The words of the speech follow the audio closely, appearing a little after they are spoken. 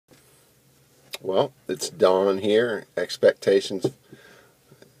Well, it's dawn here. Expectations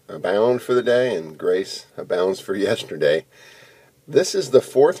abound for the day, and grace abounds for yesterday. This is the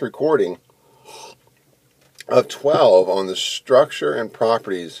fourth recording of 12 on the structure and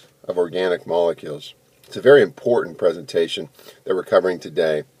properties of organic molecules. It's a very important presentation that we're covering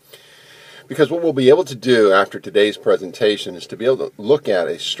today, because what we'll be able to do after today's presentation is to be able to look at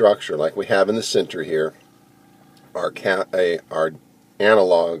a structure like we have in the center here, our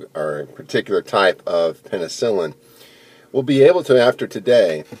analog or a particular type of penicillin. We'll be able to, after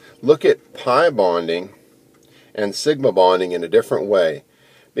today, look at pi bonding and sigma bonding in a different way,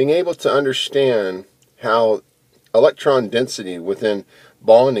 being able to understand how electron density within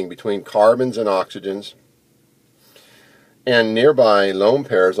bonding between carbons and oxygens and nearby lone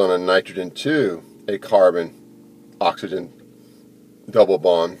pairs on a nitrogen to a carbon oxygen double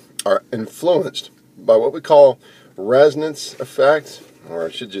bond are influenced by what we call resonance effect, or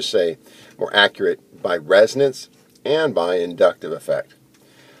I should just say more accurate, by resonance and by inductive effect.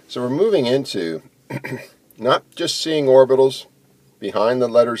 So we're moving into not just seeing orbitals behind the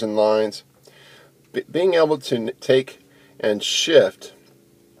letters and lines, but being able to take and shift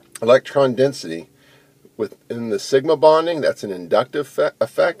electron density within the sigma bonding. That's an inductive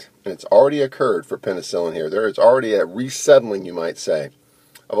effect, and it's already occurred for penicillin here. There is already a resettling, you might say,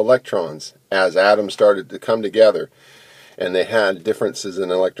 of electrons as atoms started to come together and they had differences in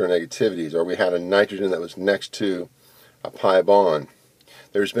electronegativities, or we had a nitrogen that was next to a pi bond.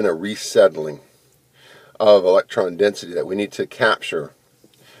 There's been a resettling of electron density that we need to capture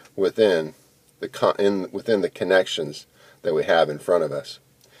within the connections that we have in front of us.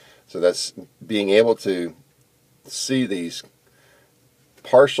 So that's being able to see these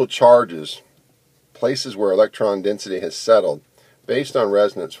partial charges, places where electron density has settled, based on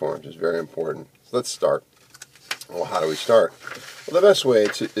resonance forms, is very important. So let's start. Well, how do we start? Well, the best way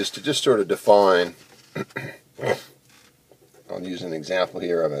is to just sort of define. I'll use an example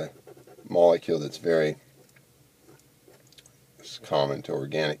here of a molecule that's very common to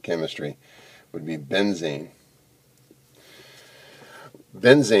organic chemistry, would be benzene.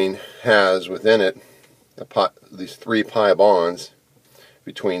 Benzene has within it these 3 pi bonds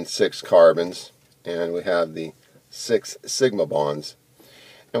between 6 carbons, and we have the 6 sigma bonds.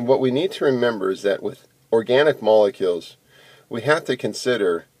 And what we need to remember is that with organic molecules, we have to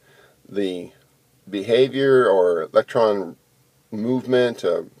consider the behavior or electron movement,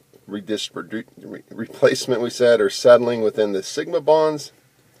 replacement, we said, or settling within the sigma bonds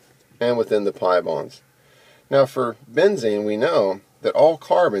and within the pi bonds. Now for benzene, we know that all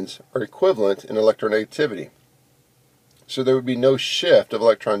carbons are equivalent in electronegativity. So there would be no shift of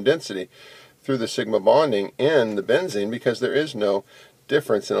electron density through the sigma bonding in the benzene, because there is no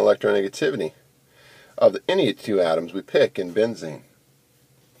difference in electronegativity of any two atoms we pick in benzene.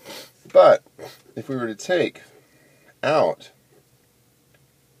 But if we were to take out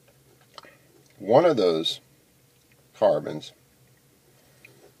one of those carbons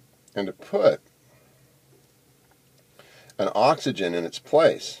and to put an oxygen in its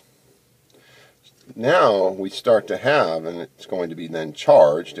place, now we start to have, and it's going to be then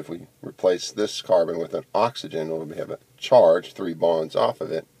charged, if we replace this carbon with an oxygen, we'll have a charge, 3 bonds off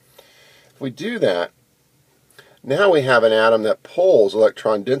of it. If we do that, now we have an atom that pulls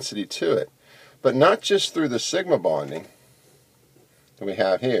electron density to it, but not just through the sigma bonding that we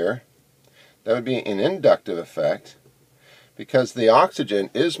have here. That would be an inductive effect, because the oxygen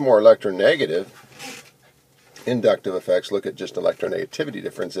is more electronegative. Inductive effects look at just electronegativity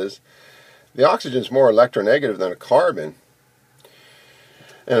differences. The oxygen is more electronegative than a carbon.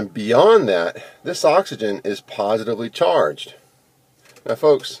 And beyond that, this oxygen is positively charged. Now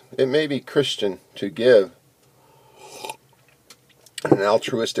folks, it may be Christian to give in an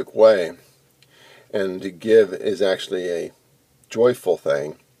altruistic way, and to give is actually a joyful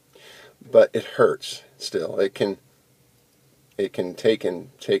thing, but it hurts still. It can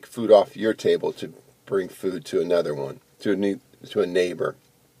take food off your table to bring food to another one, to a neighbor.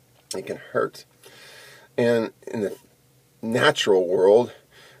 It can hurt. And in the natural world,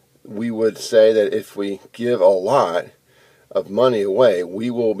 we would say that if we give a lot of money away,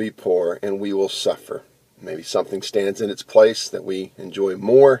 we will be poor and we will suffer. Maybe something stands in its place that we enjoy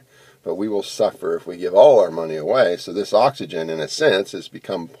more, but we will suffer if we give all our money away. So this oxygen, in a sense, has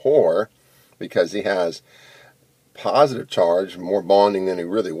become poor because he has positive charge, more bonding than he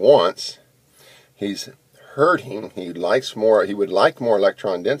really wants. He's hurting. He would like more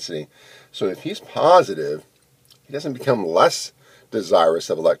electron density. So if he's positive, he doesn't become less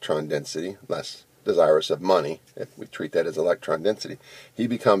desirous of electron density, less desirous of money, if we treat that as electron density. He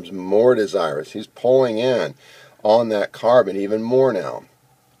becomes more desirous. He's pulling in on that carbon even more now.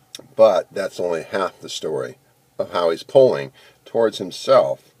 But that's only half the story of how he's pulling towards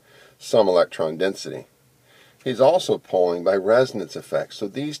himself some electron density. He's also pulling by resonance effects. So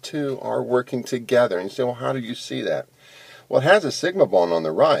these two are working together. And you say, well, how do you see that? Well, it has a sigma bond on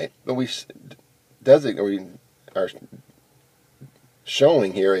the right, but we are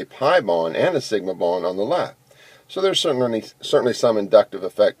showing here a pi bond and a sigma bond on the left. So there's certainly some inductive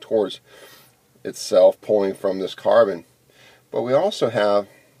effect towards itself pulling from this carbon. But we also have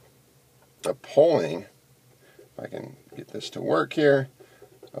a pulling, if I can get this to work here,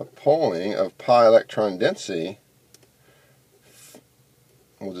 a pulling of pi electron density.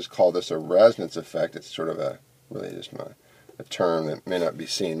 We'll just call this a resonance effect. It's sort of really just a term that may not be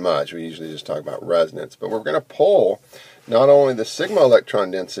seen much. We usually just talk about resonance. But we're going to pull not only the sigma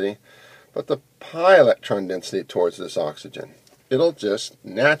electron density, but the pi electron density towards this oxygen. It'll just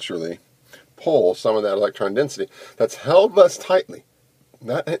naturally pull some of that electron density that's held less tightly.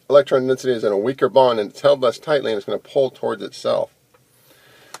 That electron density is in a weaker bond and it's held less tightly and it's going to pull towards itself.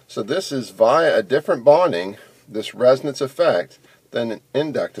 So this is via a different bonding, this resonance effect, than an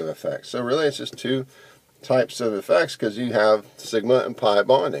inductive effect. So really it's just two types of effects because you have sigma and pi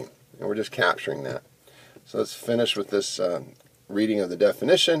bonding. And we're just capturing that. So let's finish with this reading of the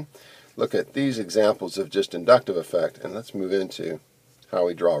definition. Look at these examples of just inductive effect and let's move into how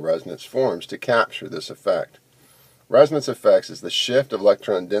we draw resonance forms to capture this effect. Resonance effects is the shift of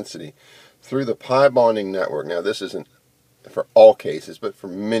electron density through the pi bonding network. Now this isn't for all cases, but for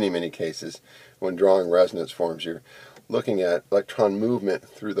many, many cases when drawing resonance forms, you're looking at electron movement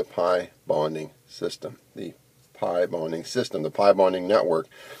through the pi bonding system. The pi bonding network.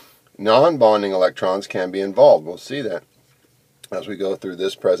 Non-bonding electrons can be involved. We'll see that as we go through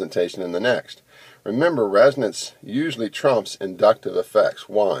this presentation and the next. Remember, resonance usually trumps inductive effects.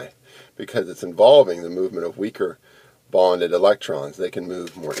 Why? Because it's involving the movement of weaker bonded electrons. They can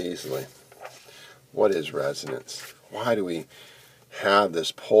move more easily. What is resonance? Why do we have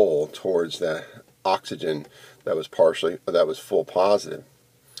this pull towards that oxygen that was full positive?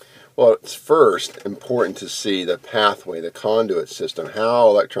 Well, it's first important to see the pathway, the conduit system, how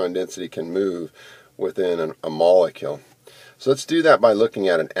electron density can move within a molecule. So let's do that by looking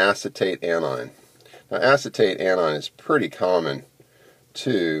at an acetate anion. Now, acetate anion is pretty common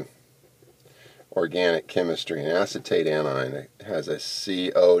to organic chemistry. An acetate anion has a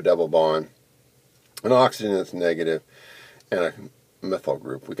CO double bond, an oxygen that's negative, and a methyl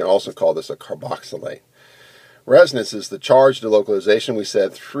group. We can also call this a carboxylate. Resonance is the charge delocalization, we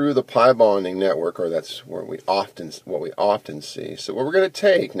said, through the pi bonding network, or that's where what we often see. So what we're going to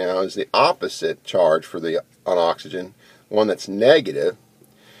take now is the opposite charge for an oxygen, one that's negative,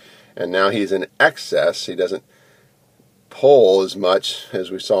 and now he's in excess. He doesn't pull as much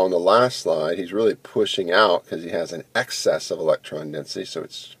as we saw on the last slide. He's really pushing out because he has an excess of electron density. So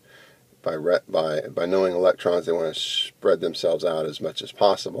it's by knowing electrons, they want to spread themselves out as much as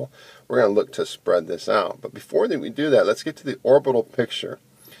possible. We're going to look to spread this out. But before we do that, let's get to the orbital picture.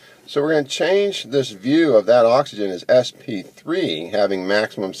 So we're going to change this view of that oxygen as sp3, having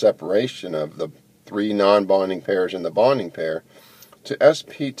maximum separation of the three non-bonding pairs and the bonding pair, to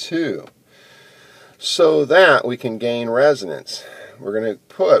sp2, so that we can gain resonance. We're going to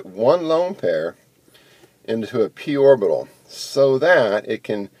put one lone pair into a p orbital so that it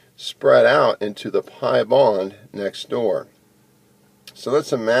can spread out into the pi bond next door. So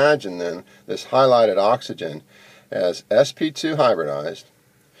let's imagine then this highlighted oxygen as sp2 hybridized,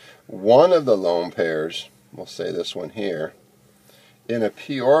 one of the lone pairs, we'll say this one here, in a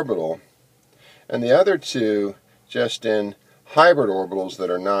p orbital, and the other two just in hybrid orbitals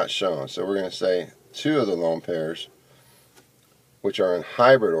that are not shown. So we're going to say two of the lone pairs, which are in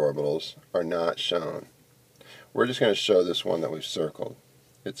hybrid orbitals, are not shown. We're just going to show this one that we've circled.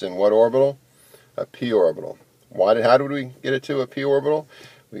 It's in what orbital? A p orbital. How did we get it to a p orbital?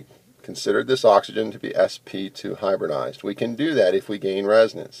 We considered this oxygen to be sp2 hybridized. We can do that if we gain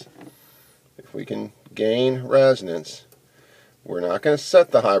resonance. If we can gain resonance, we're not going to set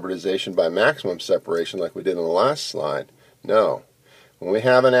the hybridization by maximum separation like we did on the last slide. No. When we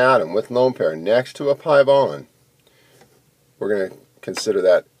have an atom with lone pair next to a pi bond, we're going to consider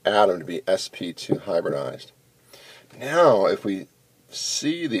that atom to be sp2 hybridized. Now, if we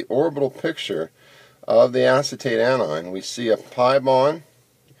see the orbital picture of the acetate anion, we see a pi bond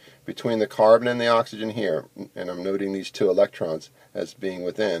between the carbon and the oxygen here, and I'm noting these two electrons as being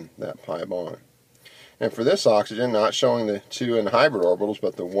within that pi bond. And for this oxygen, not showing the two in hybrid orbitals,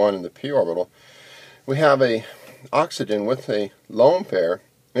 but the one in the p orbital, we have a oxygen with a lone pair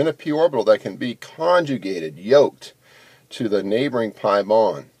in a p orbital that can be conjugated, yoked, to the neighboring pi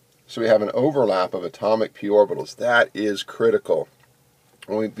bond. So we have an overlap of atomic p orbitals. That is critical.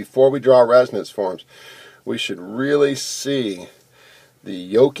 Before we draw resonance forms, we should really see the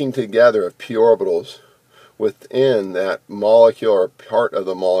yoking together of p orbitals within that molecule or part of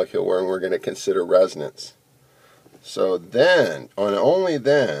the molecule where we're going to consider resonance. So then, and only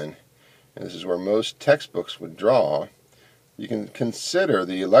then, and this is where most textbooks would draw, you can consider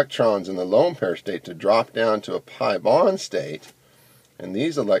the electrons in the lone pair state to drop down to a pi bond state, and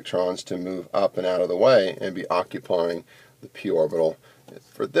these electrons to move up and out of the way and be occupying the p orbital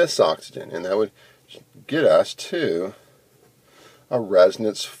for this oxygen. And that would get us to a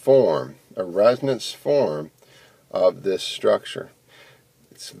resonance form of this structure.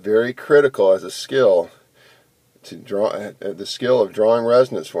 It's very critical as a skill to draw, the skill of drawing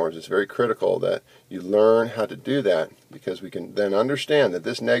resonance forms. It's very critical that you learn how to do that, because we can then understand that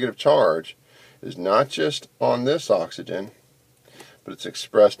this negative charge is not just on this oxygen, but it's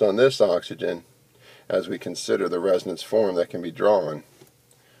expressed on this oxygen as we consider the resonance form that can be drawn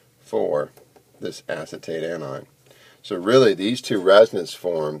for this acetate anion. So really, these two resonance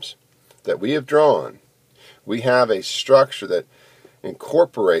forms that we have drawn, we have a structure that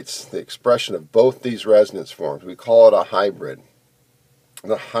incorporates the expression of both these resonance forms. We call it a hybrid.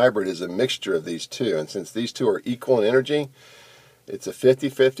 The hybrid is a mixture of these two, and since these two are equal in energy, it's a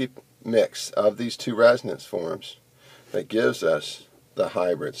 50-50 mix of these two resonance forms that gives us the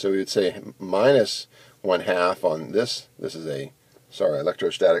hybrid. So we would say minus 1/2 on this. This is a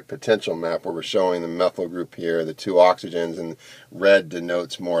electrostatic potential map where we're showing the methyl group here, the two oxygens, and red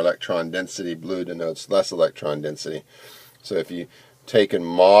denotes more electron density, blue denotes less electron density. So if you take and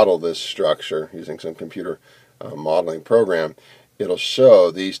model this structure using some computer modeling program, it'll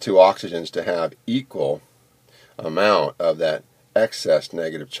show these two oxygens to have equal amount of that excess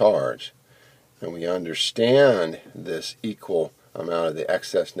negative charge. And we understand this equal amount of the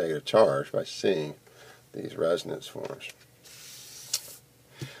excess negative charge by seeing these resonance forms.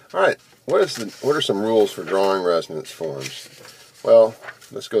 All right, what are some rules for drawing resonance forms? Well,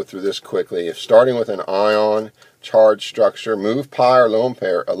 let's go through this quickly. If starting with an ion charge structure, move pi or lone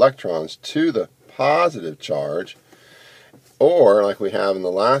pair electrons to the positive charge, or like we have in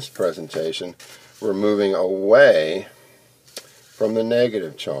the last presentation, we're moving away from the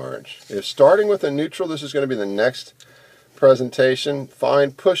negative charge. If starting with a neutral, this is going to be the next presentation,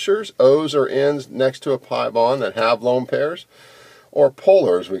 find pushers, O's or N's next to a pi bond that have lone pairs, or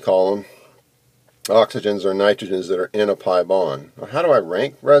polars we call them, oxygens or nitrogens that are in a pi bond. Now, how do I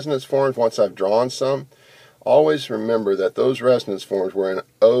rank resonance forms once I've drawn some? Always remember that those resonance forms wherein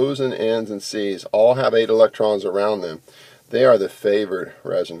O's and N's and C's all have 8 electrons around them, they are the favored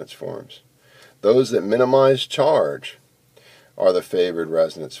resonance forms. Those that minimize charge are the favored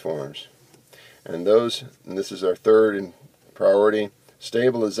resonance forms. And this is our third in priority,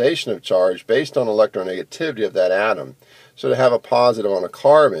 stabilization of charge based on electronegativity of that atom. So to have a positive on a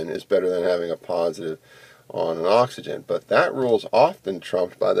carbon is better than having a positive on an oxygen. But that rule is often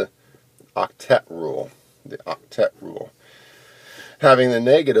trumped by the octet rule. Having the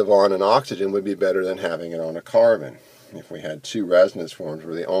negative on an oxygen would be better than having it on a carbon. If we had two resonance forms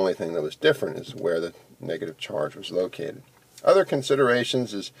where the only thing that was different is where the negative charge was located. Other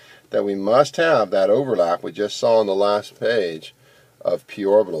considerations is that we must have that overlap we just saw on the last page of p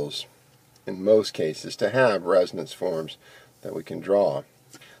orbitals in most cases to have resonance forms that we can draw.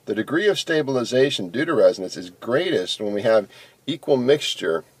 The degree of stabilization due to resonance is greatest when we have equal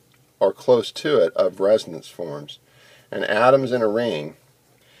mixture or close to it of resonance forms. And atoms in a ring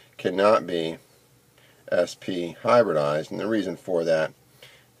cannot be sp hybridized, and the reason for that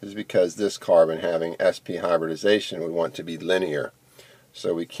is because this carbon having sp hybridization would want to be linear.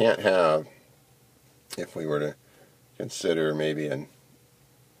 So we can't have, if we were to consider maybe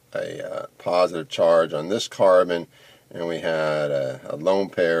a positive charge on this carbon and we had a lone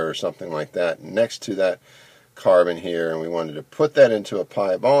pair or something like that next to that carbon here and we wanted to put that into a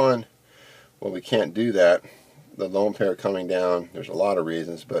pi bond, well, we can't do that. The lone pair coming down, there's a lot of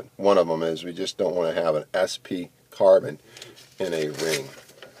reasons, but one of them is we just don't want to have an sp carbon in a ring.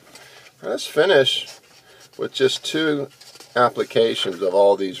 Let's finish with just two applications of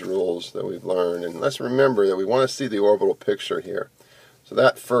all these rules that we've learned, and let's remember that we want to see the orbital picture here. So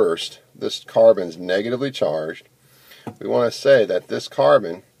that first, this carbon's negatively charged. We want to say that this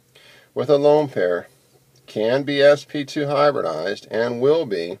carbon with a lone pair can be sp2 hybridized and will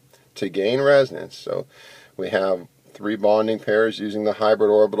be to gain resonance. So we have 3 bonding pairs using the hybrid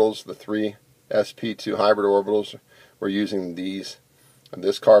orbitals, the 3 sp2 hybrid orbitals. We're using these, and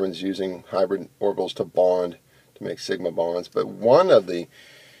this carbon's using hybrid orbitals to bond, to make sigma bonds. But one of the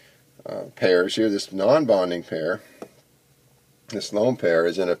pairs here, this non-bonding pair, this lone pair,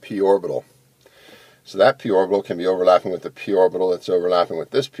 is in a p orbital. So that p orbital can be overlapping with the p orbital that's overlapping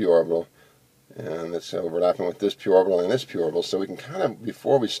with this p orbital, and it's overlapping with this p orbital and this p orbital. So we can kind of,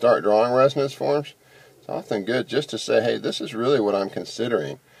 before we start drawing resonance forms, it's often good just to say, hey, this is really what I'm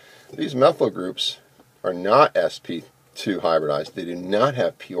considering. These methyl groups are not sp2 hybridized. They do not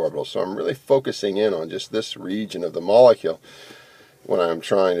have p orbitals. So I'm really focusing in on just this region of the molecule when I'm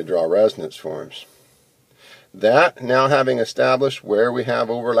trying to draw resonance forms. That, now having established where we have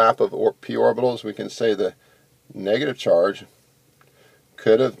overlap of p orbitals, we can say the negative charge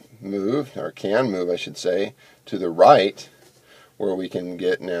could have moved, or can move, I should say, to the right, where we can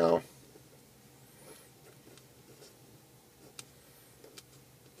get now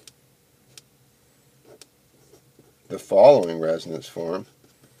the following resonance form,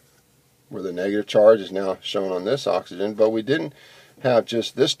 where the negative charge is now shown on this oxygen, but we didn't have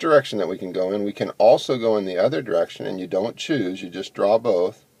just this direction that we can go in. We can also go in the other direction, and you don't choose, you just draw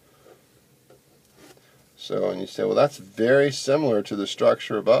both. So, and you say, well, that's very similar to the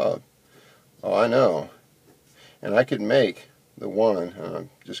structure above. Oh, I know. And I could make the one, I'm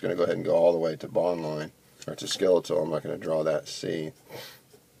just going to go ahead and go all the way to bond line, or to skeletal. I'm not going to draw that C.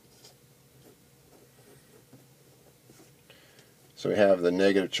 So we have the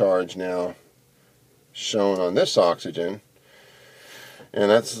negative charge now shown on this oxygen, and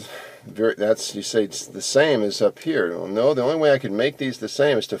that's you say it's the same as up here. Well, no, the only way I could make these the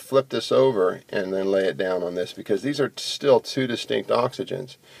same is to flip this over and then lay it down on this, because these are still two distinct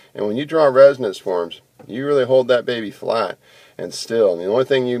oxygens. And when you draw resonance forms, you really hold that baby flat and still. And the only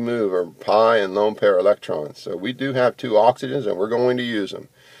thing you move are pi and lone pair electrons. So we do have two oxygens, and we're going to use them.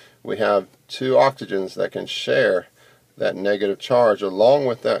 We have two oxygens that can share that negative charge along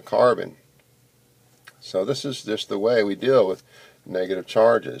with that carbon. So this is just the way we deal with negative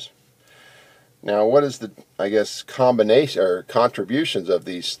charges. Now, what is the, I guess, combination or contributions of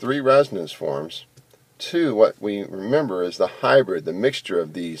these three resonance forms to what we remember is the hybrid, the mixture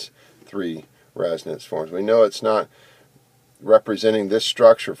of these three resonance forms? We know it's not representing this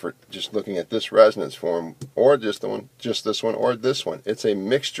structure for just looking at this resonance form, or just this one, or this one. It's a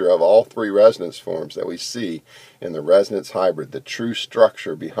mixture of all three resonance forms that we see in the resonance hybrid, the true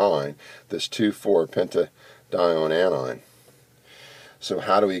structure behind this 2,4 pentadione anion. So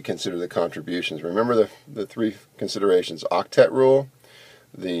how do we consider the contributions? Remember the three considerations: octet rule,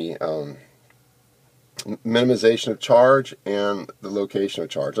 the minimization of charge, and the location of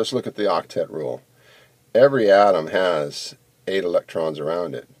charge. Let's look at the octet rule. Every atom has 8 electrons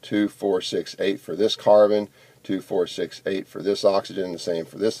around it. 2, 4, 6, 8 for this carbon, 2, 4, 6, 8 for this oxygen, the same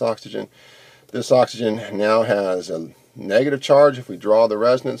for this oxygen. This oxygen now has a negative charge if we draw the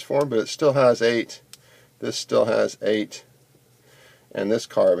resonance form, but it still has 8. This still has 8. And this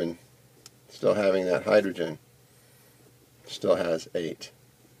carbon, still having that hydrogen, still has 8.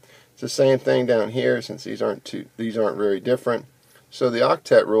 It's the same thing down here, since these aren't very different. So the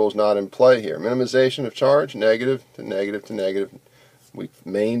octet rule is not in play here. Minimization of charge, negative to negative to negative. We've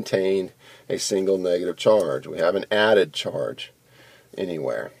maintained a single negative charge. We haven't added charge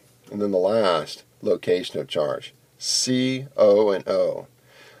anywhere. And then the last, location of charge, C, O, and O.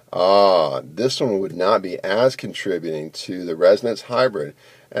 This one would not be as contributing to the resonance hybrid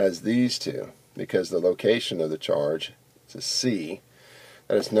as these two, because the location of the charge is a C,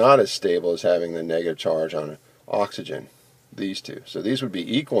 that is not as stable as having the negative charge on oxygen, these two. So these would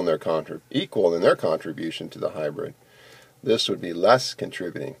be equal in their contribution to the hybrid. This would be less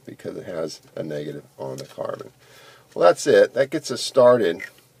contributing because it has a negative on the carbon. Well, that's it. That gets us started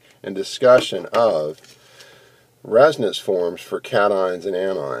in discussion of resonance forms for cations and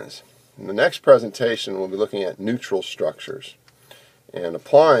anions. In the next presentation, we'll be looking at neutral structures and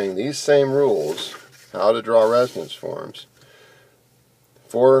applying these same rules, how to draw resonance forms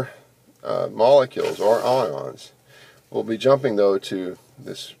for molecules or ions. We'll be jumping, though, to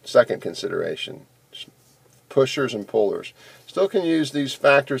this second consideration, pushers and pullers. Still can use these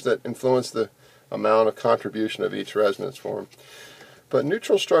factors that influence the amount of contribution of each resonance form. But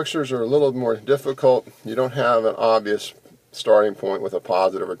neutral structures are a little more difficult. You don't have an obvious starting point with a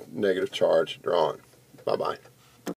positive or negative charge drawn. Bye-bye.